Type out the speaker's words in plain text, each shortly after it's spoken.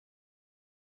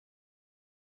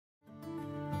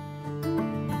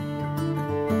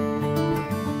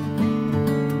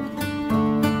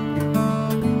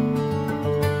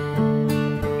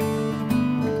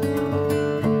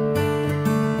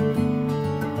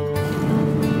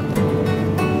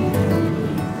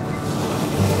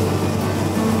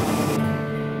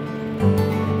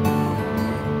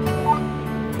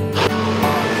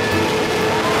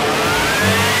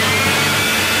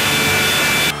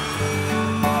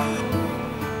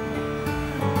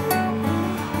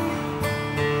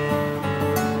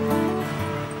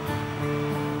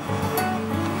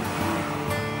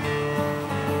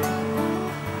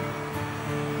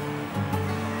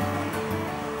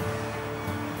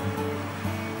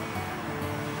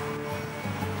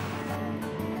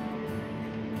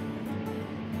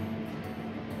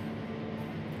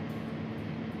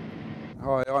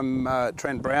Hi, I'm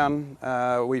Trent Brown.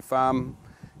 We farm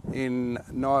in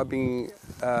Nyabing,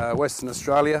 Western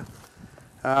Australia.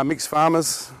 Mixed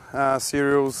farmers,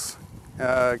 cereals,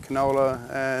 canola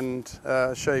and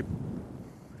sheep.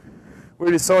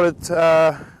 We decided,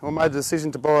 or made the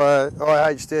decision to buy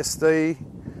iHSD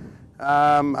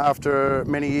after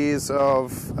many years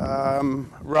of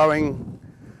rowing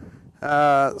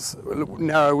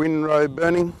narrow windrow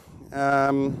burning.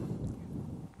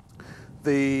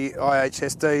 The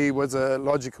iHSD was a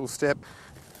logical step,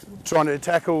 trying to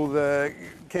tackle the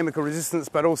chemical resistance,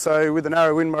 but also with the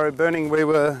narrow windrow burning, we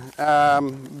were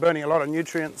burning a lot of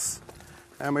nutrients,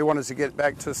 and we wanted to get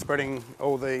back to spreading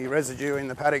all the residue in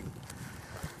the paddock.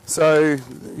 So,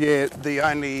 yeah, the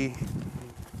only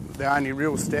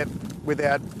real step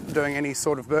without doing any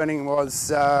sort of burning was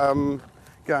going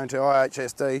to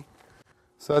iHSD.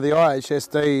 So the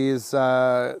iHSD is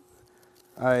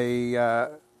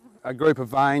a group of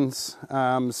vanes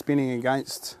spinning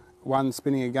against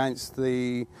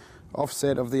the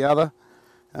offset of the other.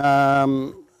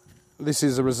 This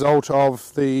is a result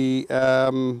of the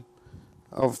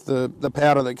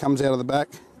powder that comes out of the back.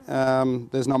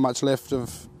 There's not much left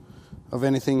of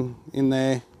anything in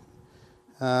there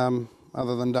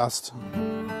other than dust.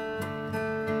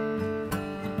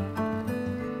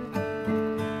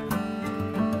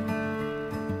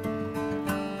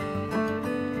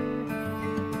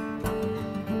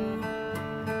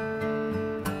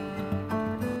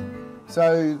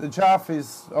 So the chaff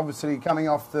is obviously coming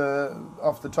off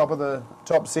the top of the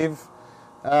top sieve,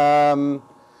 falling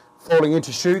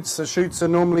into chutes. The chutes are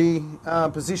normally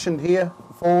positioned here,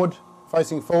 forward,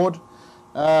 facing forward.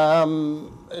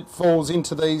 It falls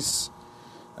into these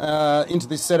into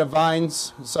this set of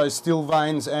vanes, so still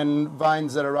vanes and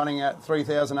vanes that are running at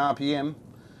 3,000 RPM,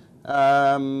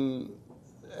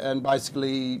 and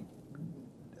basically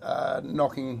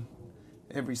knocking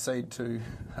every seed to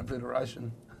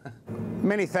obliteration.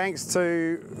 Many thanks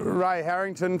to Ray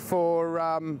Harrington for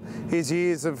his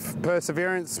years of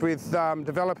perseverance with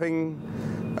developing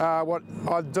what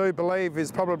I do believe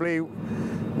is probably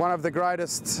one of the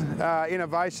greatest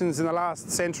innovations in the last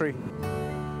century.